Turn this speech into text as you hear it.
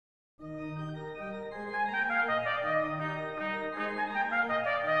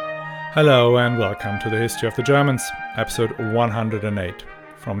Hello and welcome to the History of the Germans, episode 108,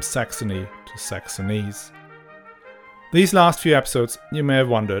 From Saxony to Saxonies. These last few episodes, you may have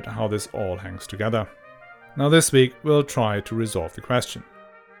wondered how this all hangs together. Now this week, we'll try to resolve the question.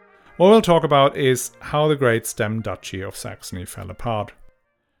 What we'll talk about is how the great stem duchy of Saxony fell apart.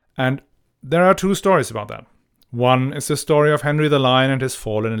 And there are two stories about that. One is the story of Henry the Lion and his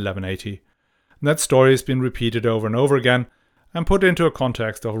fall in 1180. And that story has been repeated over and over again, and put into a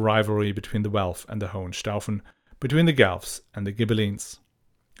context of rivalry between the Welf and the Hohenstaufen, between the Guelphs and the Ghibellines.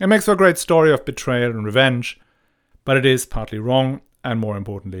 It makes for a great story of betrayal and revenge, but it is partly wrong, and more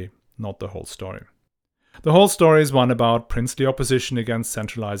importantly, not the whole story. The whole story is one about princely opposition against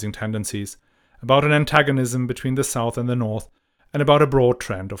centralizing tendencies, about an antagonism between the South and the North, and about a broad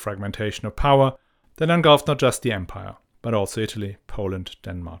trend of fragmentation of power that engulfed not just the empire, but also Italy, Poland,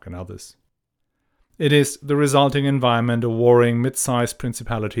 Denmark, and others. It is the resulting environment of warring mid-sized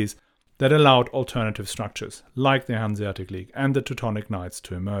principalities that allowed alternative structures, like the Hanseatic League and the Teutonic Knights,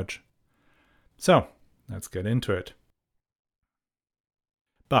 to emerge. So, let's get into it.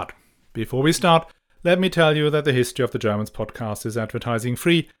 But, before we start, let me tell you that the History of the Germans podcast is advertising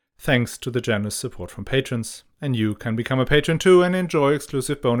free, thanks to the generous support from patrons, and you can become a patron too and enjoy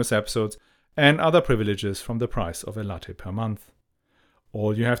exclusive bonus episodes and other privileges from the price of a latte per month.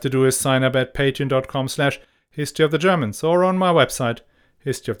 All you have to do is sign up at patreon.com/historyofthegermans or on my website,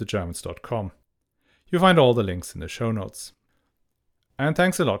 historyofthegermans.com. You'll find all the links in the show notes. And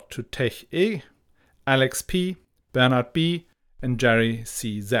thanks a lot to Tech E, Alex P, Bernard B, and Jerry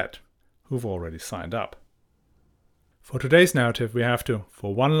CZ, who've already signed up. For today's narrative, we have to,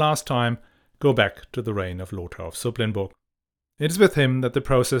 for one last time, go back to the reign of Lothar of Supplinburg. It is with him that the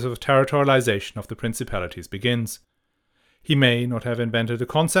process of territorialization of the principalities begins. He may not have invented the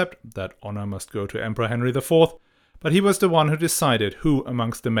concept that honor must go to Emperor Henry IV, but he was the one who decided who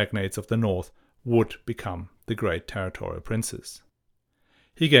amongst the magnates of the north would become the great territorial princes.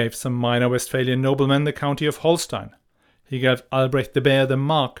 He gave some minor Westphalian noblemen the county of Holstein. He gave Albrecht the Bear the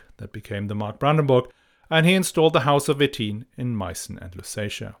Mark, that became the Mark Brandenburg, and he installed the House of Wettin in Meissen and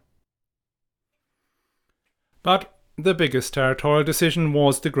Lusatia. But the biggest territorial decision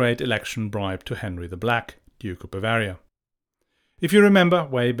was the great election bribe to Henry the Black, Duke of Bavaria. If you remember,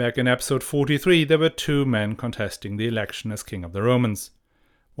 way back in episode 43, there were two men contesting the election as King of the Romans.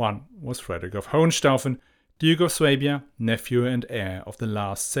 One was Frederick of Hohenstaufen, Duke of Swabia, nephew and heir of the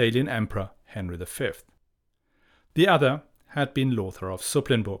last Salian Emperor, Henry V. The other had been Lothar of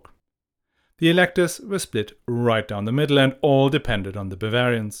Supplinburg. The electors were split right down the middle and all depended on the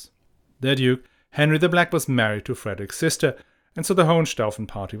Bavarians. Their Duke, Henry the Black, was married to Frederick's sister, and so the Hohenstaufen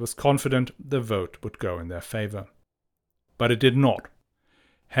party was confident the vote would go in their favour. But it did not.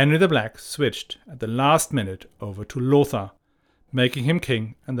 Henry the Black switched at the last minute over to Lothar, making him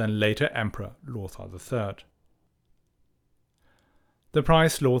king and then later Emperor Lothar III. The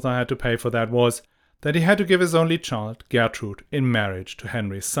price Lothar had to pay for that was that he had to give his only child, Gertrude, in marriage to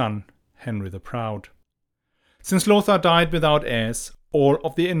Henry's son, Henry the Proud. Since Lothar died without heirs, all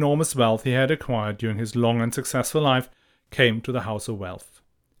of the enormous wealth he had acquired during his long and successful life came to the House of Welf.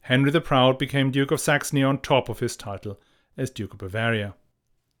 Henry the Proud became Duke of Saxony on top of his title as Duke of Bavaria.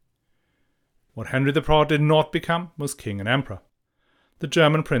 What Henry the Proud did not become was king and emperor. The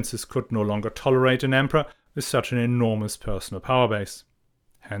German princes could no longer tolerate an emperor with such an enormous personal power base.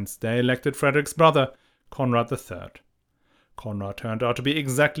 Hence they elected Frederick's brother, Conrad III. Conrad turned out to be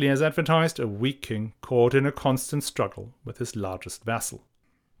exactly as advertised, a weak king caught in a constant struggle with his largest vassal.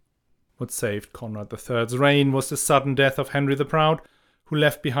 What saved Conrad III's reign was the sudden death of Henry the Proud, who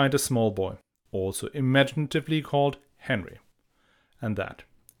left behind a small boy, also imaginatively called Henry, and that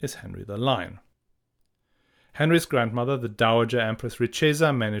is Henry the Lion. Henry's grandmother, the Dowager Empress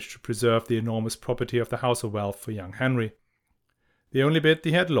Richeza, managed to preserve the enormous property of the House of Welf for young Henry. The only bit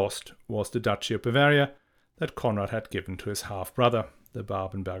he had lost was the Duchy of Bavaria that Conrad had given to his half-brother, the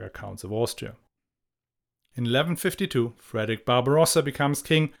Babenberger Counts of Austria. In 1152, Frederick Barbarossa becomes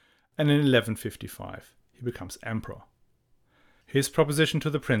king, and in 1155 he becomes emperor. His proposition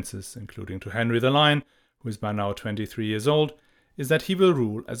to the princes, including to Henry the Lion, who is by now 23 years old, is that he will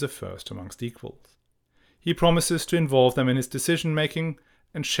rule as a first amongst equals. He promises to involve them in his decision-making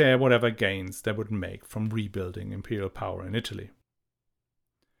and share whatever gains they would make from rebuilding imperial power in Italy.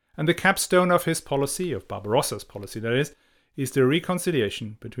 And the capstone of his policy, of Barbarossa's policy that is the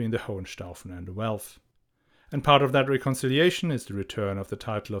reconciliation between the Hohenstaufen and the Welf. And part of that reconciliation is the return of the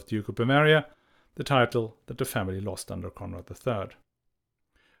title of Duke of Bavaria, the title that the family lost under Conrad III.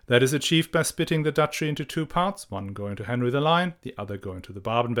 That is achieved by splitting the duchy into two parts, one going to Henry the Lion, the other going to the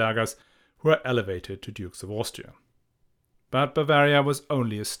Babenbergers, who are elevated to Dukes of Austria. But Bavaria was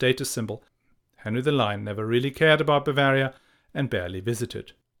only a status symbol. Henry the Lion never really cared about Bavaria and barely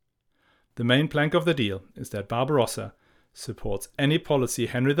visited. The main plank of the deal is that Barbarossa supports any policy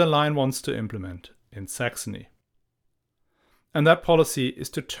Henry the Lion wants to implement in Saxony. And that policy is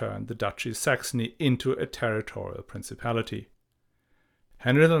to turn the Duchy Saxony into a territorial principality.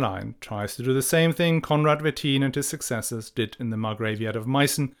 Henry the Lion tries to do the same thing Conrad Wettin and his successors did in the Margraviate of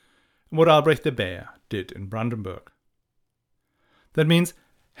Meissen and what Albrecht the Bear did in Brandenburg. That means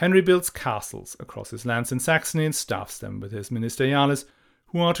Henry builds castles across his lands in Saxony and staffs them with his ministeriales,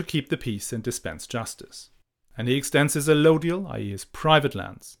 who are to keep the peace and dispense justice. And he extends his allodial, i.e. his private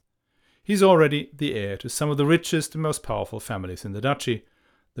lands. He's already the heir to some of the richest and most powerful families in the duchy,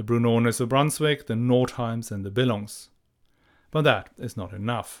 the Brunones of Brunswick, the Nordheims and the Billungs. But that is not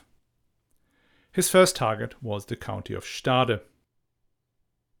enough. His first target was the county of Stade.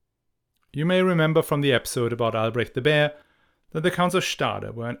 You may remember from the episode about Albrecht the Bear that the Counts of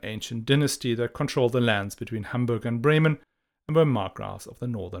Stade were an ancient dynasty that controlled the lands between Hamburg and Bremen and were markgraves of the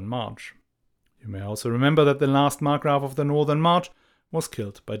Northern March. You may also remember that the last markgrave of the Northern March was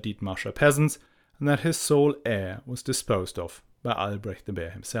killed by Dithmarscher peasants and that his sole heir was disposed of by Albrecht the Bear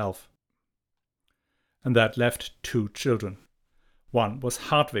himself. And that left 2 children. One was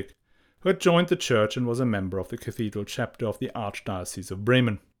Hartwig, who had joined the church and was a member of the cathedral chapter of the Archdiocese of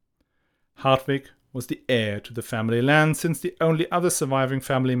Bremen. Hartwig was the heir to the family land since the only other surviving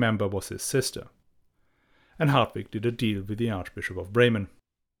family member was his sister. And Hartwig did a deal with the Archbishop of Bremen.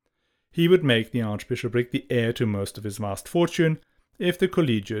 He would make the archbishopric the heir to most of his vast fortune if the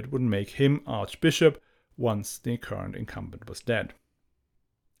collegiate would make him archbishop once the current incumbent was dead.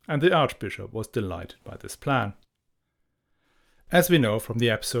 And the archbishop was delighted by this plan. As we know from the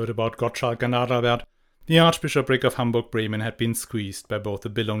episode about Gottschalk and Adalbert, the archbishopric of Hamburg-Bremen had been squeezed by both the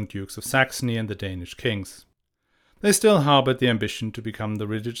Billung dukes of Saxony and the Danish kings. They still harbored the ambition to become the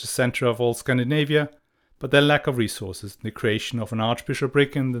religious centre of all Scandinavia, but their lack of resources in the creation of an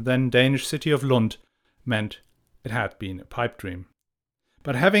archbishopric in the then Danish city of Lund meant it had been a pipe dream.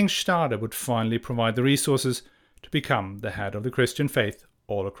 But having Stade would finally provide the resources to become the head of the Christian faith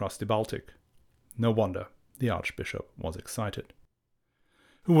all across the Baltic. No wonder the archbishop was excited.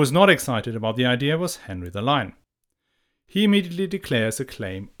 Who was not excited about the idea was Henry the Lion. He immediately declares a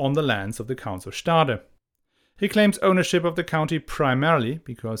claim on the lands of the Counts of Stade. He claims ownership of the county primarily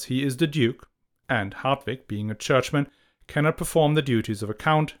because he is the duke, and Hartwig, being a churchman, cannot perform the duties of a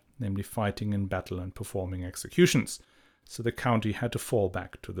count, namely fighting in battle and performing executions, so the county had to fall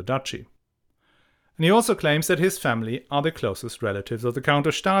back to the duchy. And he also claims that his family are the closest relatives of the Count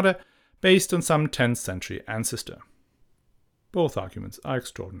of Stade, based on some 10th century ancestor. Both arguments are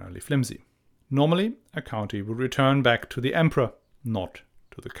extraordinarily flimsy. Normally, a county would return back to the emperor, not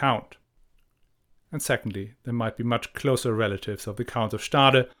to the count. And secondly, there might be much closer relatives of the Count of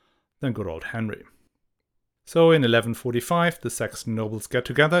Stade than good old Henry. So in 1145, the Saxon nobles get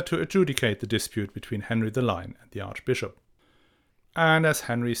together to adjudicate the dispute between Henry the Lion and the archbishop. And as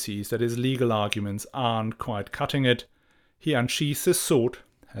Henry sees that his legal arguments aren't quite cutting it, he unsheathes his sword,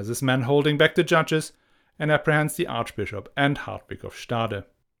 has his men holding back the judges, and apprehends the archbishop and Hartwig of Stade.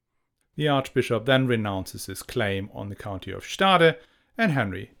 The archbishop then renounces his claim on the county of Stade, and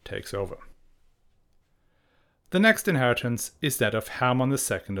Henry takes over. The next inheritance is that of Hermann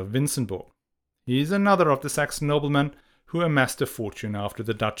II of Winzenburg. He is another of the Saxon noblemen who amassed a fortune after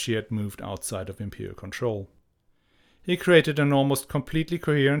the duchy had moved outside of imperial control. He created an almost completely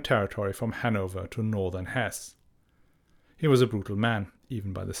coherent territory from Hanover to northern Hesse. He was a brutal man,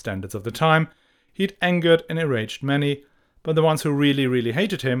 even by the standards of the time. He'd angered and enraged many, but the ones who really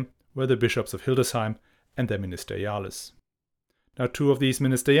hated him were the bishops of Hildesheim and their ministeriales. Now 2 of these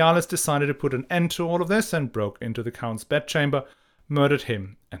ministeriales decided to put an end to all of this and broke into the count's bedchamber, murdered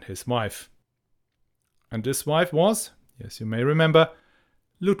him and his wife. And this wife was, yes you may remember,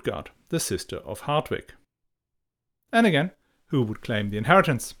 Ludgard, the sister of Hartwig. And again, who would claim the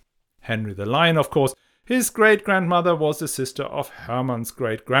inheritance? Henry the Lion, of course. His great-grandmother was the sister of Hermann's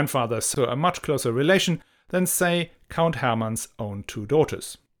great-grandfather, so a much closer relation than, say, Count Hermann's own 2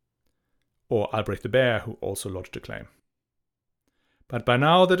 daughters. Or Albrecht the Bear, who also lodged a claim. But by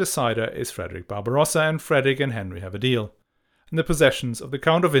now the decider is Frederick Barbarossa, and Frederick and Henry have a deal, and the possessions of the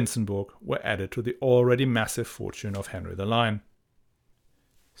Count of Winzenburg were added to the already massive fortune of Henry the Lion.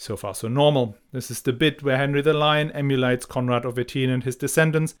 So far so normal. This is the bit where Henry the Lion emulates Conrad of Wettin and his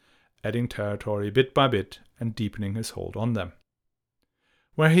descendants, adding territory bit by bit and deepening his hold on them.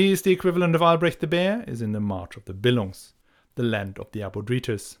 Where he is the equivalent of Albrecht the Bear is in the March of the Billungs, the land of the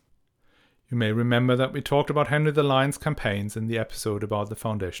Abodrites. You may remember that we talked about Henry the Lion's campaigns in the episode about the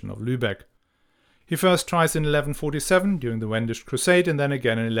foundation of Lübeck. He first tries in 1147 during the Wendish Crusade and then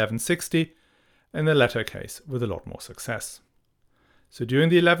again in 1160, in the latter case with a lot more success. So during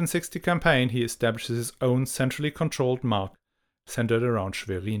the 1160 campaign he establishes his own centrally controlled mark centered around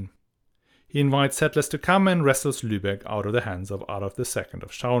Schwerin. He invites settlers to come and wrestles Lübeck out of the hands of Adolf II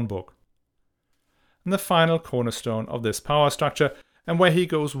of Schauenburg. And the final cornerstone of this power structure, and where he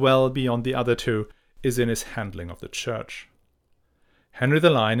goes well beyond the other two, is in his handling of the church. Henry the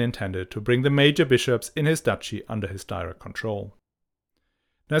Lion intended to bring the major bishops in his duchy under his direct control.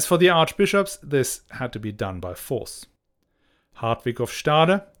 And as for the archbishops, this had to be done by force. Hartwig of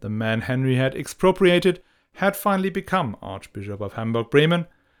Stade, the man Henry had expropriated, had finally become Archbishop of Hamburg-Bremen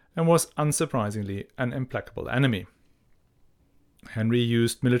and was unsurprisingly an implacable enemy. Henry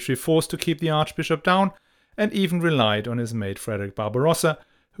used military force to keep the archbishop down and even relied on his mate Frederick Barbarossa,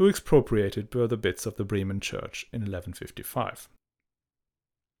 who expropriated further bits of the Bremen church in 1155.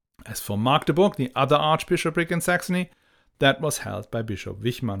 As for Magdeburg, the other archbishopric in Saxony, that was held by Bishop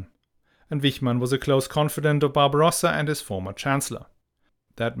Wichmann, and Wichmann was a close confidant of Barbarossa and his former chancellor.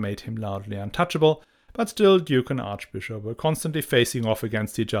 That made him largely untouchable, but still Duke and Archbishop were constantly facing off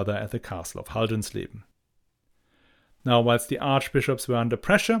against each other at the castle of Haldensleben. Now, whilst the archbishops were under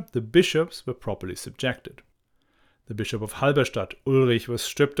pressure, the bishops were properly subjected. The Bishop of Halberstadt, Ulrich, was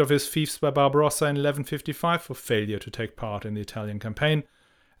stripped of his fiefs by Barbarossa in 1155 for failure to take part in the Italian campaign,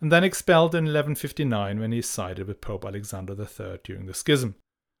 and then expelled in 1159 when he sided with Pope Alexander III during the schism.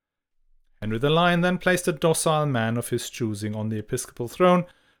 Henry the Lion then placed a docile man of his choosing on the episcopal throne,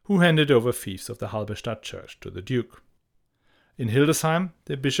 who handed over fiefs of the Halberstadt church to the duke. In Hildesheim,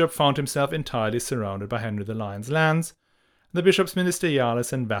 the bishop found himself entirely surrounded by Henry the Lion's lands. The bishop's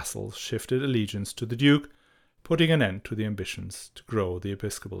ministeriales and vassals shifted allegiance to the duke, putting an end to the ambitions to grow the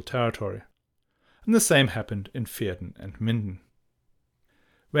episcopal territory. And the same happened in Verden and Minden.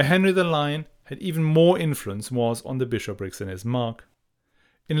 Where Henry the Lion had even more influence was on the bishoprics in his mark.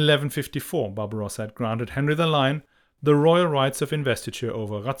 In 1154, Barbarossa had granted Henry the Lion the royal rights of investiture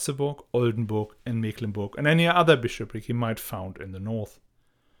over Ratzeburg, Oldenburg, and Mecklenburg, and any other bishopric he might found in the north.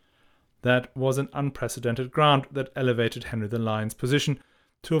 That was an unprecedented grant that elevated Henry the Lion's position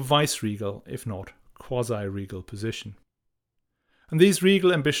to a vice-regal, if not quasi-regal position. And these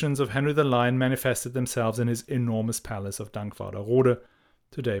regal ambitions of Henry the Lion manifested themselves in his enormous palace of Dankwarder,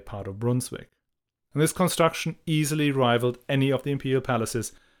 today part of Brunswick. And this construction easily rivaled any of the imperial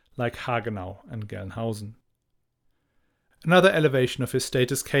palaces like Hagenau and Gelnhausen. Another elevation of his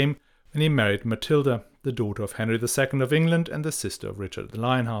status came when he married Matilda, the daughter of Henry II of England and the sister of Richard the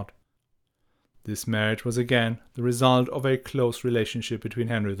Lionheart. This marriage was again the result of a close relationship between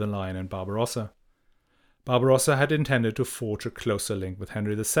Henry the Lion and Barbarossa. Barbarossa had intended to forge a closer link with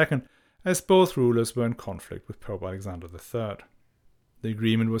Henry II, as both rulers were in conflict with Pope Alexander III. The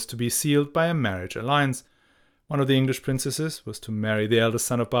agreement was to be sealed by a marriage alliance. One of the English princesses was to marry the eldest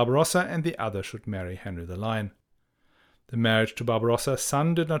son of Barbarossa, and the other should marry Henry the Lion. The marriage to Barbarossa's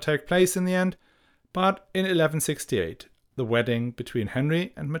son did not take place in the end, but in 1168 the wedding between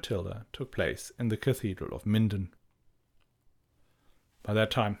Henry and Matilda took place in the Cathedral of Minden. By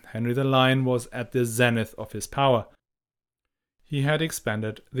that time, Henry the Lion was at the zenith of his power. He had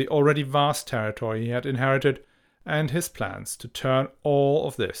expanded the already vast territory he had inherited, and his plans to turn all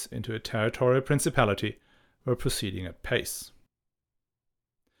of this into a territorial principality were proceeding at pace.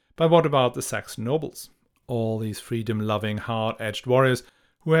 But what about the Saxon nobles? All these freedom-loving, hard-edged warriors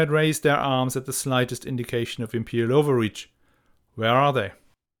who had raised their arms at the slightest indication of imperial overreach. Where are they?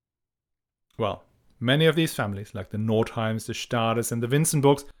 Well, many of these families, like the Nordheims, the Stades, and the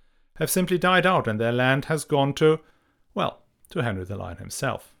Winzenburgs, have simply died out, and their land has gone to Henry the Lion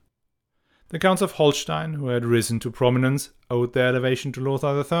himself. The Counts of Holstein, who had risen to prominence, owed their elevation to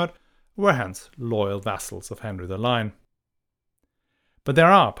Lothar III, were hence loyal vassals of Henry the Lion. But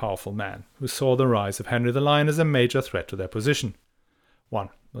there are powerful men who saw the rise of Henry the Lion as a major threat to their position. One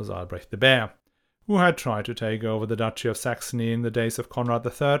was Albrecht the Bear, who had tried to take over the Duchy of Saxony in the days of Conrad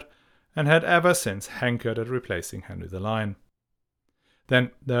III, and had ever since hankered at replacing Henry the Lion.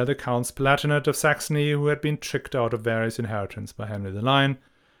 Then there are the Counts Palatinate of Saxony, who had been tricked out of various inheritance by Henry the Lion,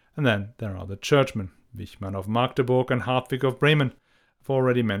 and then there are the churchmen, Wichmann of Magdeburg and Hartwig of Bremen, I've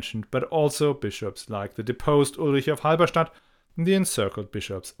already mentioned, but also bishops like the deposed Ulrich of Halberstadt and the encircled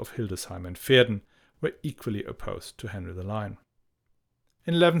bishops of Hildesheim and Verden were equally opposed to Henry the Lion.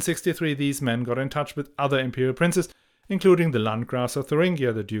 In 1163 these men got in touch with other imperial princes, including the Landgrafs of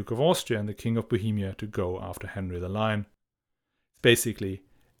Thuringia, the Duke of Austria, and the King of Bohemia, to go after Henry the Lion. It's basically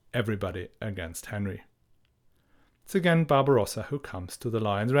everybody against Henry. It's again Barbarossa who comes to the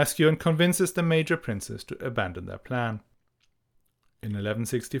Lion's rescue and convinces the major princes to abandon their plan. In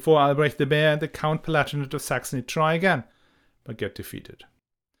 1164, Albrecht the Bear and the Count Palatinate of Saxony try again, but get defeated.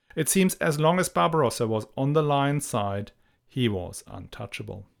 It seems as long as Barbarossa was on the lion's side, he was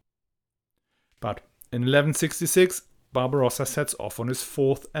untouchable. But in 1166, Barbarossa sets off on his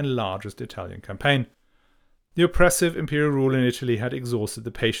fourth and largest Italian campaign. The oppressive imperial rule in Italy had exhausted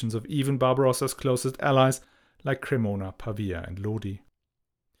the patience of even Barbarossa's closest allies like Cremona, Pavia, and Lodi.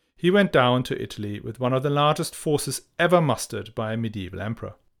 He went down to Italy with one of the largest forces ever mustered by a medieval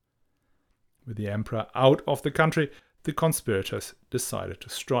emperor. With the emperor out of the country, the conspirators decided to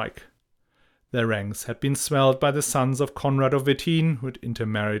strike. Their ranks had been swelled by the sons of Conrad of Wettin, who had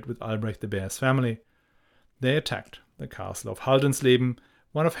intermarried with Albrecht the Bear's family. They attacked the castle of Haldensleben,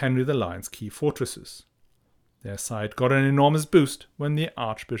 one of Henry the Lion's key fortresses. Their side got an enormous boost when the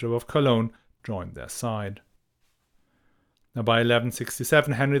Archbishop of Cologne joined their side. Now by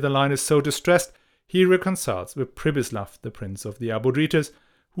 1167, Henry the Lion is so distressed, he reconciles with Pribislav, the prince of the Abodrites,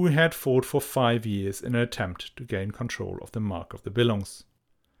 who had fought for 5 years in an attempt to gain control of the Mark of the Billungs.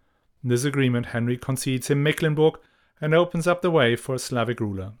 In this agreement, Henry concedes him Mecklenburg and opens up the way for a Slavic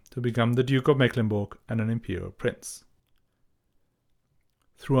ruler to become the Duke of Mecklenburg and an imperial prince.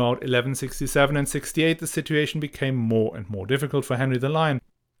 Throughout 1167 and 68, the situation became more and more difficult for Henry the Lion.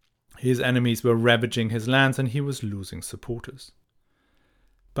 His enemies were ravaging his lands and he was losing supporters.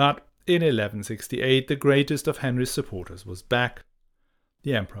 But in 1168, the greatest of Henry's supporters was back.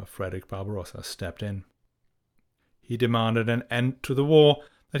 The Emperor Frederick Barbarossa stepped in. He demanded an end to the war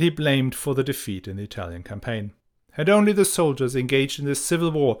that he blamed for the defeat in the Italian campaign. Had only the soldiers engaged in this civil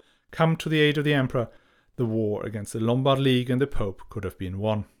war come to the aid of the Emperor, the war against the Lombard League and the Pope could have been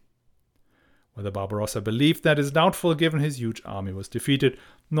won. Whether Barbarossa believed that is doubtful, given his huge army was defeated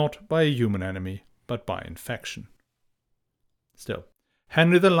not by a human enemy, but by infection. Still,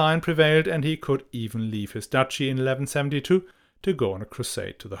 Henry the Lion prevailed, and he could even leave his duchy in 1172 to go on a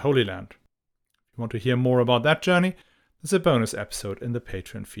crusade to the Holy Land. If you want to hear more about that journey, there's a bonus episode in the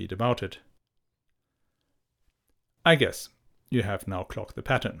Patreon feed about it. I guess you have now clocked the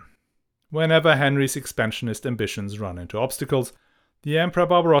pattern. Whenever Henry's expansionist ambitions run into obstacles, the Emperor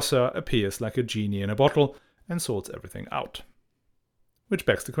Barbarossa appears like a genie in a bottle and sorts everything out. Which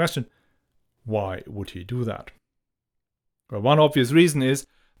begs the question, why would he do that? Well, one obvious reason is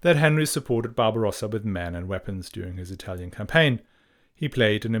that Henry supported Barbarossa with men and weapons during his Italian campaign. He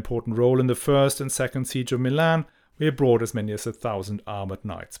played an important role in the first and second siege of Milan, where he brought as many as 1,000 armored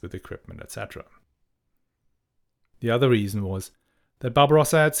knights with equipment, etc. The other reason was that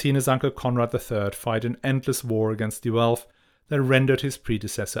Barbarossa had seen his uncle Conrad III fight an endless war against the Welf that rendered his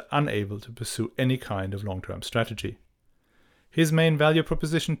predecessor unable to pursue any kind of long-term strategy. His main value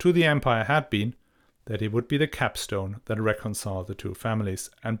proposition to the empire had been that he would be the capstone that reconciled the two families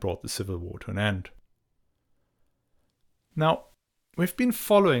and brought the civil war to an end. Now, we've been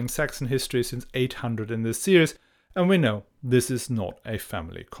following Saxon history since 800 in this series, and we know this is not a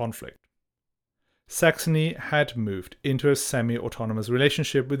family conflict. Saxony had moved into a semi-autonomous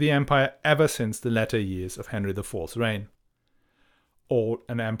relationship with the empire ever since the latter years of Henry IV's reign. All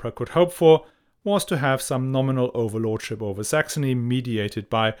an emperor could hope for was to have some nominal overlordship over Saxony mediated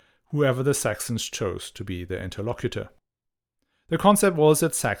by whoever the Saxons chose to be their interlocutor. The concept was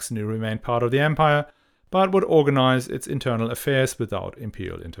that Saxony remained part of the empire, but would organize its internal affairs without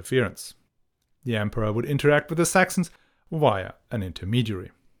imperial interference. The emperor would interact with the Saxons via an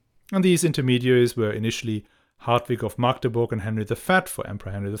intermediary. And these intermediaries were initially Hartwig of Magdeburg and Henry the Fat for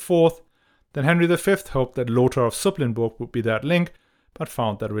Emperor Henry IV. Then Henry V hoped that Lothar of Supplinburg would be that link, but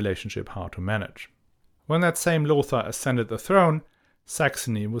found that relationship hard to manage. When that same Lothar ascended the throne,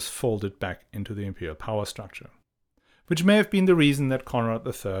 Saxony was folded back into the imperial power structure, which may have been the reason that Conrad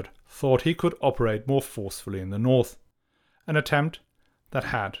III thought he could operate more forcefully in the north, an attempt that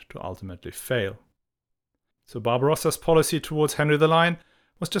had to ultimately fail. So Barbarossa's policy towards Henry the Lion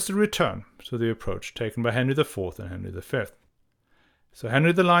was just a return to the approach taken by Henry IV and Henry V. So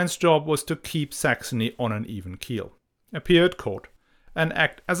Henry the Lion's job was to keep Saxony on an even keel, appear at court, and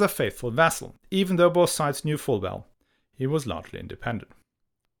act as a faithful vassal, even though both sides knew full well he was largely independent.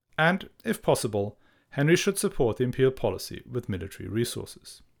 And, if possible, Henry should support the imperial policy with military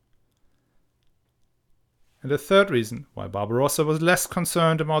resources. And the third reason why Barbarossa was less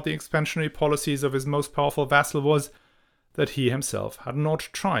concerned about the expansionary policies of his most powerful vassal was that he himself had not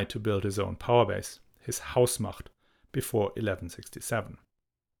tried to build his own power base, his Hausmacht, before 1167.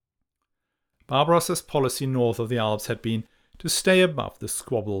 Barbarossa's policy north of the Alps had been to stay above the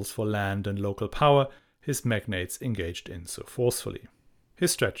squabbles for land and local power his magnates engaged in so forcefully.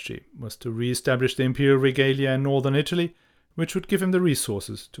 His strategy was to re-establish the imperial regalia in northern Italy, which would give him the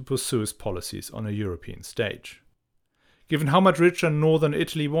resources to pursue his policies on a European stage. Given how much richer northern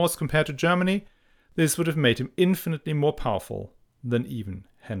Italy was compared to Germany, this would have made him infinitely more powerful than even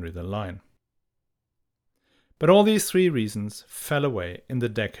Henry the Lion. But all these three reasons fell away in the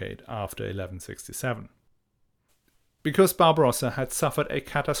decade after 1167. Because Barbarossa had suffered a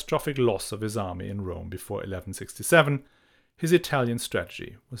catastrophic loss of his army in Rome before 1167, his Italian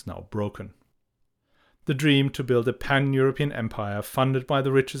strategy was now broken. The dream to build a pan-European empire funded by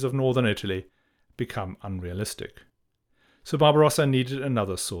the riches of northern Italy became unrealistic. So Barbarossa needed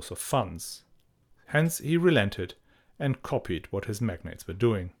another source of funds. Hence he relented and copied what his magnates were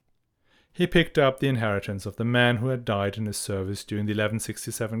doing. He picked up the inheritance of the men who had died in his service during the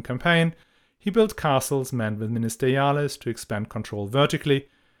 1167 campaign. He built castles manned with ministeriales to expand control vertically,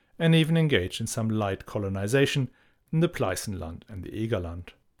 and even engaged in some light colonization in the Pleißenland and the Egerland.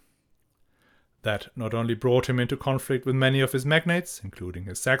 That not only brought him into conflict with many of his magnates, including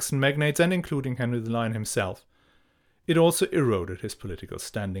his Saxon magnates and including Henry the Lion himself, it also eroded his political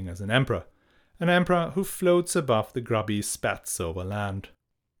standing as an emperor who floats above the grubby spats over land.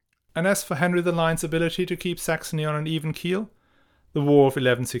 And as for Henry the Lion's ability to keep Saxony on an even keel, the War of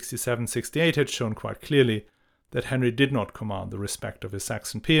 1167-68 had shown quite clearly that Henry did not command the respect of his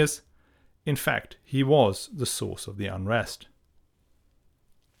Saxon peers. In fact, he was the source of the unrest.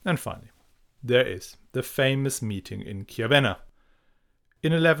 And finally, there is the famous meeting in Chiavenna.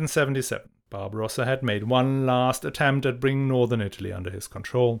 In 1177, Barbarossa had made one last attempt at bringing northern Italy under his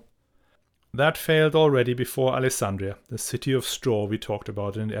control. That failed already before Alessandria, the city of straw we talked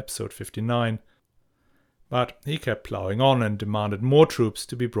about in episode 59. But he kept ploughing on and demanded more troops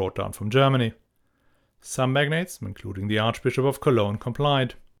to be brought down from Germany. Some magnates, including the Archbishop of Cologne,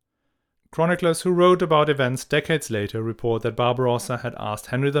 complied. Chroniclers who wrote about events decades later report that Barbarossa had asked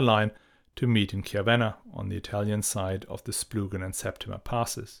Henry the Lion to meet in Chiavenna on the Italian side of the Splugen and Septimer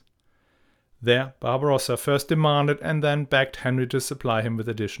passes. There, Barbarossa first demanded and then begged Henry to supply him with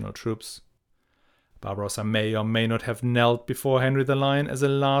additional troops. Barbarossa may or may not have knelt before Henry the Lion as a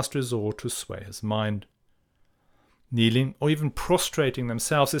last resort to sway his mind. Kneeling or even prostrating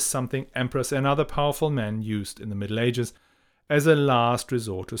themselves is something emperors and other powerful men used in the Middle Ages as a last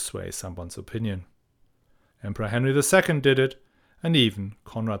resort to sway someone's opinion. Emperor Henry II did it, and even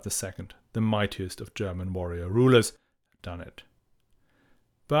Conrad II, the mightiest of German warrior rulers, had done it.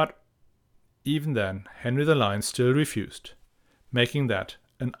 But even then, Henry the Lion still refused, making that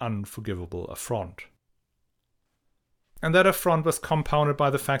an unforgivable affront. And that affront was compounded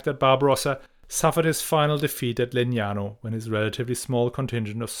by the fact that Barbarossa suffered his final defeat at Legnano when his relatively small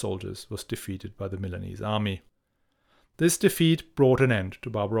contingent of soldiers was defeated by the Milanese army. This defeat brought an end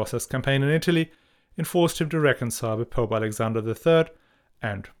to Barbarossa's campaign in Italy and forced him to reconcile with Pope Alexander III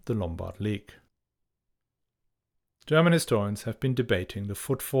and the Lombard League. German historians have been debating the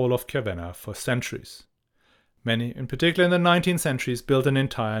footfall of Chiavenna for centuries. Many, in particular in the 19th century, built an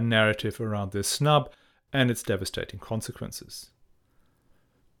entire narrative around this snub and its devastating consequences.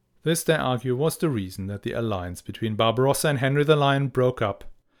 This, they argue, was the reason that the alliance between Barbarossa and Henry the Lion broke up,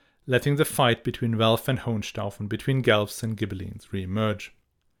 letting the fight between Welf and Hohenstaufen, between Guelphs and Ghibellines, re-emerge.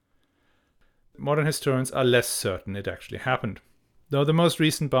 Modern historians are less certain it actually happened, though the most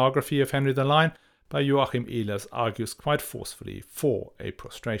recent biography of Henry the Lion by Joachim Ehlers argues quite forcefully for a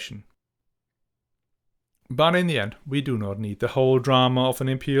prostration. But in the end, we do not need the whole drama of an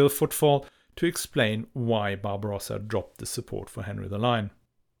imperial footfall to explain why Barbarossa dropped the support for Henry the Lion.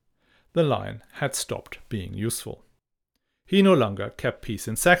 The Lion had stopped being useful. He no longer kept peace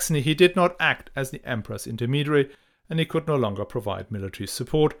in Saxony, he did not act as the emperor's intermediary, and he could no longer provide military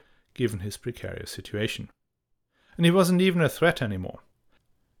support, given his precarious situation. And he wasn't even a threat anymore.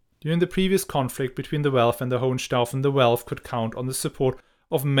 During the previous conflict between the Welf and the Hohenstaufen, the Welf could count on the support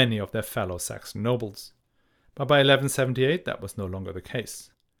of many of their fellow Saxon nobles. But by 1178 that was no longer the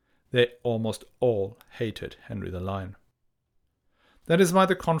case. They almost all hated Henry the Lion. That is why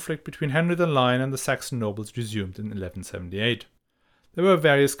the conflict between Henry the Lion and the Saxon nobles resumed in 1178. There were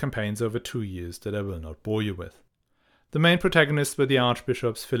various campaigns over 2 years that I will not bore you with. The main protagonists were the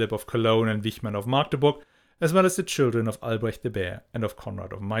archbishops Philip of Cologne and Wichmann of Magdeburg, as well as the children of Albrecht the Bear and of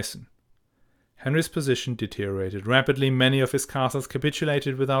Conrad of Meissen. Henry's position deteriorated rapidly, many of his castles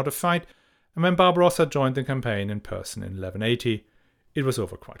capitulated without a fight, and when Barbarossa joined the campaign in person in 1180, it was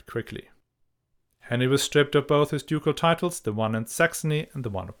over quite quickly. Henry was stripped of both his ducal titles, the one in Saxony and the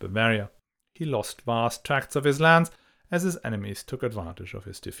one of Bavaria. He lost vast tracts of his lands as his enemies took advantage of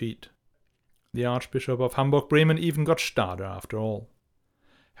his defeat. The Archbishop of Hamburg-Bremen even got Stade after all.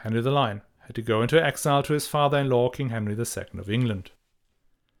 Henry the Lion had to go into exile to his father-in-law, King Henry II of England.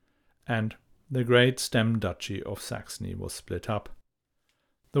 And the great stem duchy of Saxony was split up.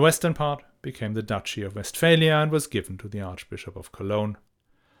 The western part, became the Duchy of Westphalia and was given to the Archbishop of Cologne.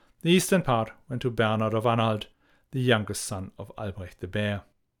 The eastern part went to Bernhard of Anhalt, the youngest son of Albrecht the Bear.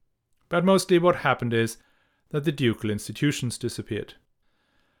 But mostly what happened is that the ducal institutions disappeared.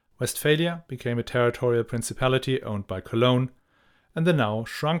 Westphalia became a territorial principality owned by Cologne, and the now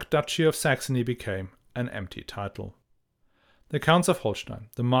shrunk Duchy of Saxony became an empty title. The Counts of Holstein,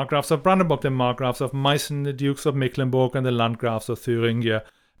 the Markgrafs of Brandenburg, the Markgrafs of Meissen, the Dukes of Mecklenburg, and the Landgrafs of Thuringia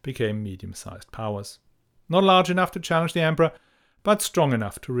became medium-sized powers. Not large enough to challenge the emperor, but strong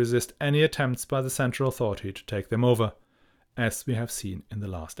enough to resist any attempts by the central authority to take them over, as we have seen in the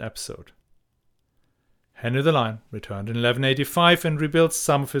last episode. Henry the Lion returned in 1185 and rebuilt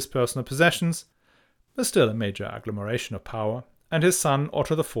some of his personal possessions, but still a major agglomeration of power, and his son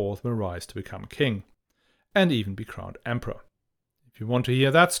Otto IV will rise to become king, and even be crowned emperor. If you want to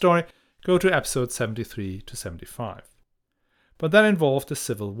hear that story, go to episode 73 to 75. But that involved a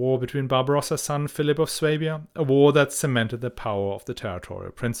civil war between Barbarossa's son Philip of Swabia, a war that cemented the power of the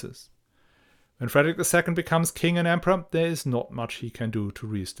territorial princes. When Frederick II becomes king and emperor, there is not much he can do to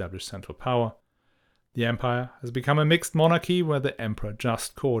re-establish central power. The empire has become a mixed monarchy where the emperor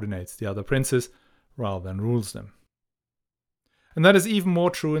just coordinates the other princes rather than rules them. And that is even more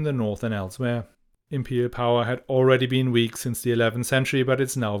true in the north than elsewhere. Imperial power had already been weak since the 11th century, but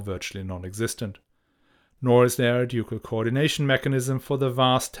it's now virtually non-existent. Nor is there a ducal coordination mechanism for the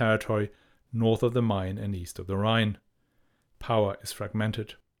vast territory north of the Main and east of the Rhine. Power is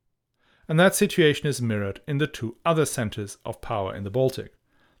fragmented. And that situation is mirrored in the two other centers of power in the Baltic,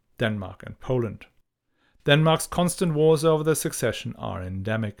 Denmark and Poland. Denmark's constant wars over the succession are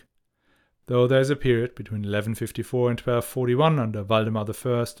endemic. Though there is a period between 1154 and 1241 under Valdemar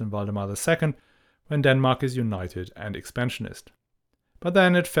I and Valdemar II when Denmark is united and expansionist. But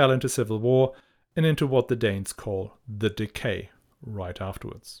then it fell into civil war and into what the Danes call the decay right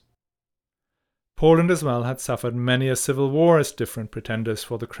afterwards. Poland as well had suffered many a civil war as different pretenders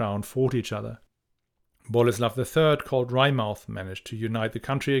for the crown fought each other. Boleslav III, called Wrymouth, managed to unite the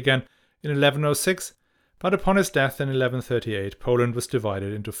country again in 1106, but upon his death in 1138 Poland was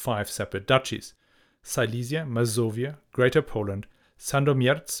divided into 5 separate duchies: Silesia, Mazovia, Greater Poland,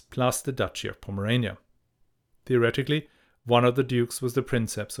 Sandomierz, plus the Duchy of Pomerania. Theoretically, one of the dukes was the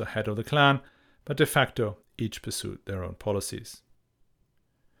princeps or head of the clan, but de facto each pursued their own policies.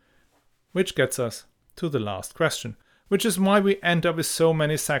 Which gets us to the last question, which is why we end up with so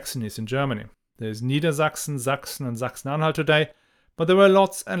many Saxonies in Germany. There is Niedersachsen, Sachsen and Sachsen-Anhalt today, but there were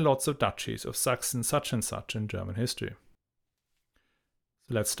lots and lots of duchies of Saxon such and such in German history.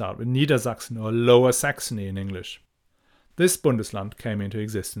 So let's start with Niedersachsen, or Lower Saxony in English. This Bundesland came into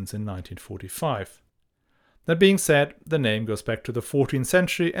existence in 1945. That being said, the name goes back to the 14th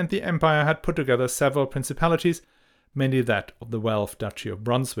century, and the empire had put together several principalities, mainly that of the Welf Duchy of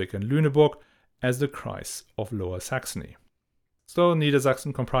Brunswick and Lüneburg, as the Kreis of Lower Saxony. So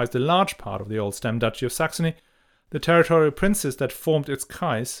Niedersachsen comprised a large part of the old stem Duchy of Saxony. The territorial princes that formed its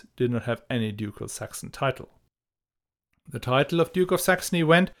Kreis did not have any ducal Saxon title. The title of Duke of Saxony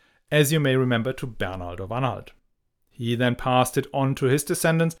went, as you may remember, to Bernhard of Anhalt. He then passed it on to his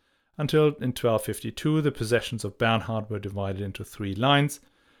descendants until in 1252 the possessions of Bernhard were divided into 3 lines.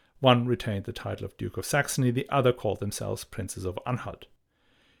 One retained the title of Duke of Saxony, the other called themselves Princes of Anhalt.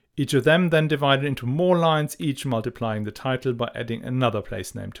 Each of them then divided into more lines, each multiplying the title by adding another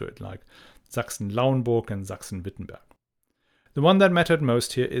place name to it, like Sachsen-Lauenburg and Sachsen-Wittenberg. The one that mattered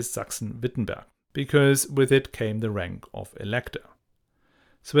most here is Sachsen-Wittenberg, because with it came the rank of Elector.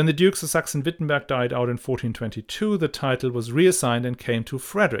 So when the Dukes of Sachsen-Wittenberg died out in 1422, the title was reassigned and came to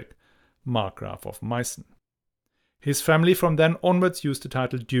Frederick, Markgraf of Meissen. His family from then onwards used the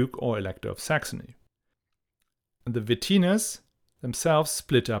title Duke or Elector of Saxony. And the Wettiners themselves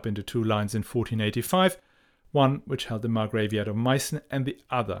split up into 2 lines in 1485, one which held the Margraviate of Meissen and the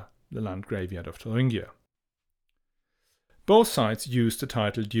other the Landgraviate of Thuringia. Both sides used the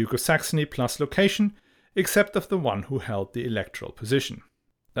title Duke of Saxony plus location, except of the one who held the electoral position.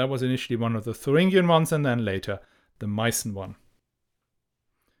 That was initially one of the Thuringian ones and then later the Meissen one.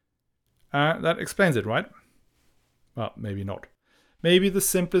 That explains it, right? Well, maybe not. Maybe the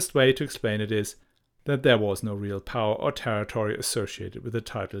simplest way to explain it is that there was no real power or territory associated with the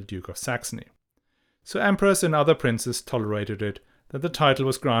title Duke of Saxony. So emperors and other princes tolerated it, that the title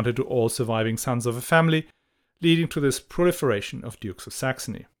was granted to all surviving sons of a family, leading to this proliferation of Dukes of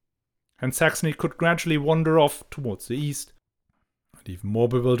Saxony. And Saxony could gradually wander off towards the east. And even more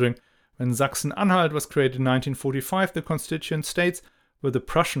bewildering, when Sachsen-Anhalt was created in 1945, the constituent states were the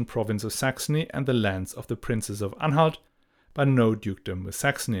Prussian province of Saxony and the lands of the princes of Anhalt, but no dukedom with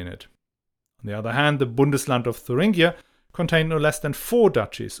Saxony in it. On the other hand, the Bundesland of Thuringia contained no less than 4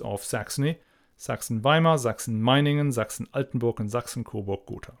 duchies of Saxony: Sachsen-Weimar, Sachsen-Meiningen, Sachsen-Altenburg and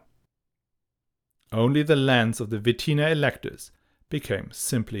Sachsen-Coburg-Gotha. Only the lands of the Wettiner electors became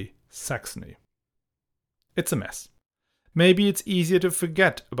simply Saxony. It's a mess. Maybe it's easier to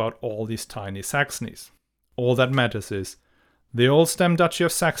forget about all these tiny Saxonies. All that matters is, the old stem duchy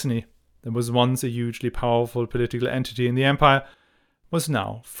of Saxony, that was once a hugely powerful political entity in the empire, was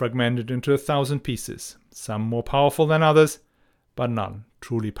now fragmented into 1,000 pieces, some more powerful than others, but none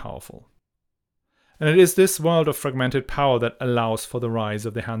truly powerful. And it is this world of fragmented power that allows for the rise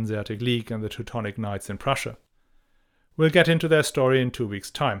of the Hanseatic League and the Teutonic Knights in Prussia. We'll get into their story in 2 weeks'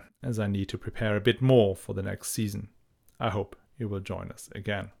 time, as I need to prepare a bit more for the next season. I hope you will join us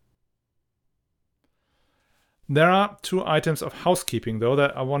again. There are 2 items of housekeeping, though,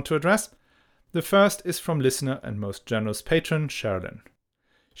 that I want to address. The first is from listener and most generous patron, Sherilyn.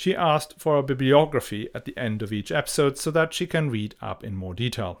 She asked for a bibliography at the end of each episode so that she can read up in more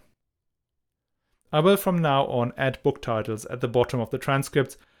detail. I will from now on add book titles at the bottom of the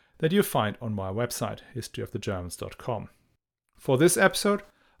transcripts that you find on my website, historyofthegermans.com. For this episode,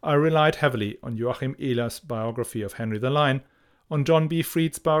 I relied heavily on Joachim Ehler's biography of Henry the Lion, on John B.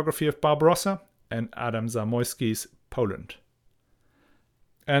 Freed's biography of Barbarossa, and Adam Zamoyski's Poland.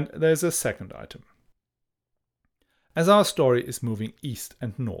 And there's a second item. As our story is moving east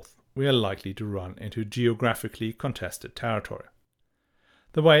and north, we are likely to run into geographically contested territory.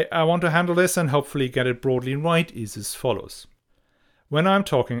 The way I want to handle this and hopefully get it broadly right is as follows. When I'm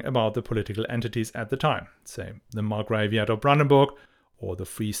talking about the political entities at the time, say the Markgraviate of Brandenburg or the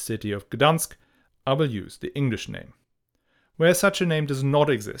Free City of Gdansk, I will use the English name. Where such a name does not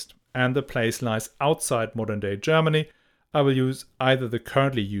exist and the place lies outside modern-day Germany, I will use either the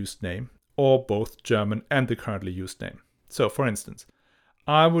currently used name or both German and the currently used name. So, for instance,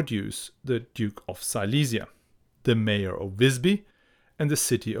 I would use the Duke of Silesia, the Mayor of Visby, and the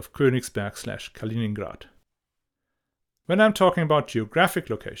city of Königsberg/Kaliningrad. When I'm talking about geographic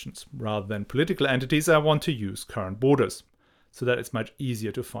locations rather than political entities, I want to use current borders, so that it's much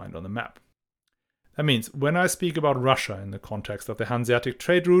easier to find on the map. That means when I speak about Russia in the context of the Hanseatic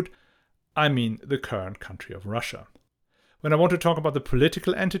trade route, I mean the current country of Russia. When I want to talk about the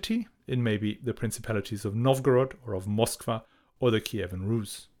political entity, it may be the principalities of Novgorod or of Moskva or the Kievan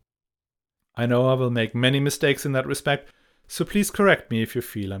Rus. I know I will make many mistakes in that respect, so please correct me if you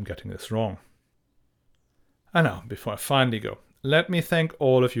feel I'm getting this wrong. And now, before I finally go, let me thank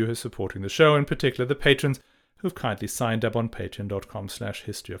all of you who are supporting the show, in particular the patrons who've kindly signed up on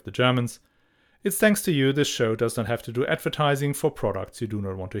patreon.com/historyofthegermans. It's thanks to you this show does not have to do advertising for products you do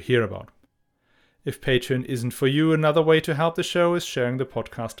not want to hear about. If Patreon isn't for you, another way to help the show is sharing the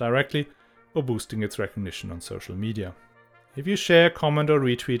podcast directly or boosting its recognition on social media. If you share, comment or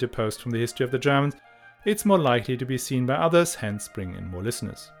retweet a post from the History of the Germans, it's more likely to be seen by others, hence bring in more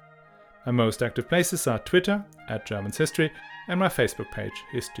listeners. My most active places are Twitter, @GermansHistory, and my Facebook page,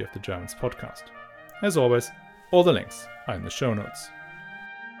 History of the Germans Podcast. As always, all the links are in the show notes.